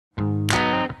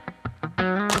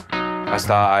I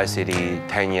started ICD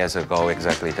 10 years ago,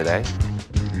 exactly today.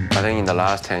 I think in the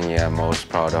last 10 years, I'm most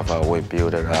proud of we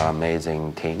built an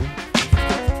amazing team.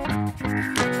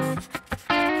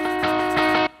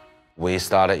 We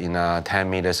started in a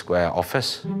 10-meter square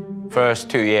office. First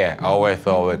 2 years, I always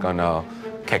thought we were gonna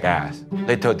kick ass.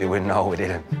 Little did we know we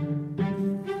didn't.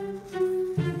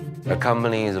 The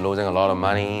company is losing a lot of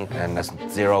money and there's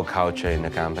zero culture in the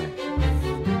company.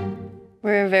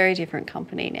 We're a very different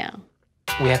company now.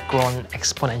 We have grown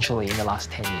exponentially in the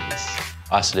last 10 years.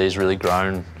 ICD has really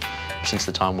grown since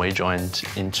the time we joined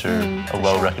into a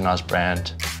well-recognised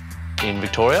brand in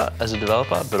Victoria as a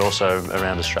developer, but also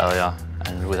around Australia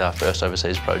and with our first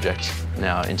overseas project,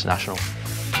 now international.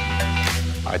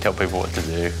 I tell people what to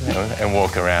do, you know, and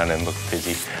walk around and look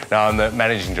busy. Now, I'm the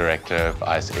managing director of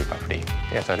ICD Property.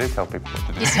 Yes, I do tell people what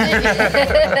to do.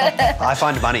 I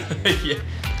find money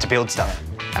to build stuff.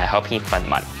 I help him find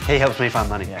money. He helps me find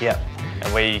money, yeah.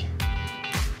 And we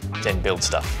then build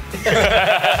stuff.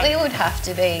 We would have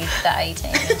to be the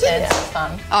 18 in terms of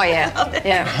fun. Oh, yeah.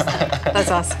 Yeah. That's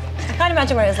us. I can't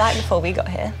imagine what it was like before we got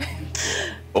here.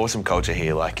 Awesome culture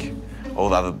here, like all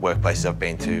the other workplaces I've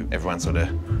been to, everyone sort of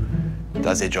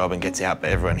does their job and gets out,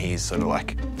 but everyone here is sort of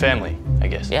like... Family, I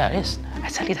guess. Yeah, it is.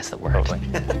 Actually, that's the word. Probably.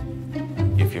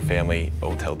 If your family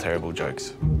all tell terrible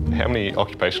jokes. How many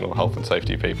occupational health and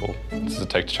safety people does it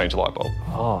take to change a light bulb?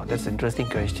 Oh, that's an interesting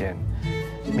question.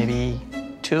 Maybe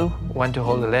 2, 1 to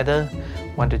hold the ladder,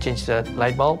 1 to change the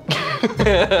light bulb.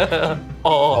 I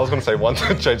was going to say 1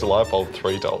 to change the light bulb,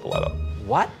 3 to hold the ladder.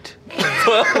 What?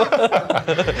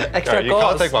 Extra You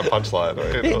can't take my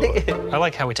punchline. I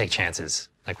like how we take chances.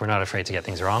 Like, we're not afraid to get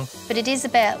things wrong. But it is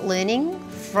about learning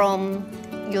from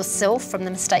yourself, from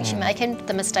the mistakes you make and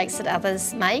the mistakes that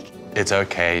others make. It's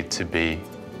okay to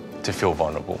feel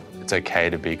vulnerable. It's okay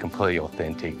to be completely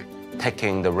authentic.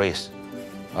 Taking the risk,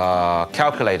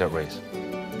 calculated risk.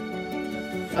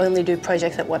 Only do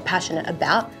projects that we're passionate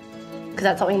about, because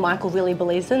that's something Michael really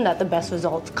believes in, that the best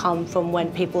results come from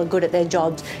when people are good at their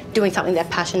jobs, doing something they're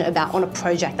passionate about on a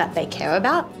project that they care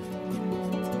about.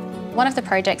 One of the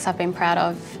projects I've been proud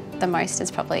of the most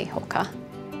is probably Hawker.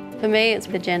 For me, it's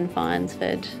the Jen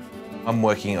Finesford. I'm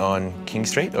working on King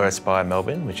Street, or Aspire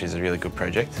Melbourne, which is a really good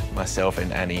project. Myself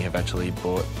and Annie have actually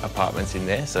bought apartments in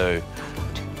there, so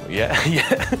yeah.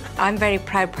 I'm very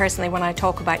proud personally when I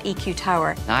talk about EQ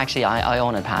Tower. Actually, I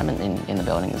own an apartment in the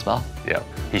building as well. Yeah,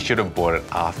 he should have bought it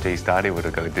after he started. He would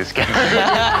have got a discount.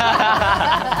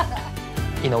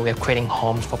 You know, we're creating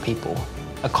homes for people,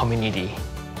 a community.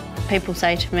 People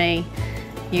say to me,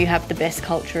 you have the best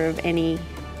culture of any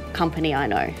company I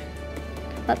know.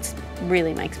 That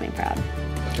really makes me proud.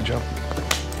 Good job.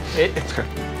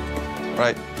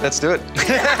 Right, let's do it.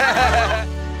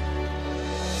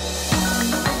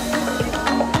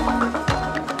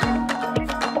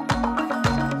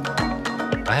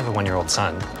 I have a 1-year-old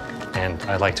son, and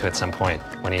I'd like to, at some point,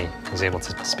 when he is able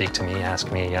to speak to me,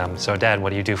 ask me, so Dad,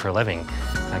 what do you do for a living?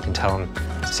 I can tell him,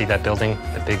 see that building,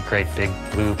 the big, great, big,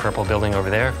 blue, purple building over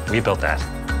there? We built that.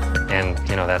 And,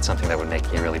 you know, that's something that would make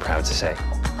me really proud to say.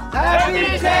 Happy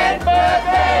 10th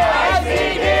birthday,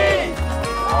 ICD!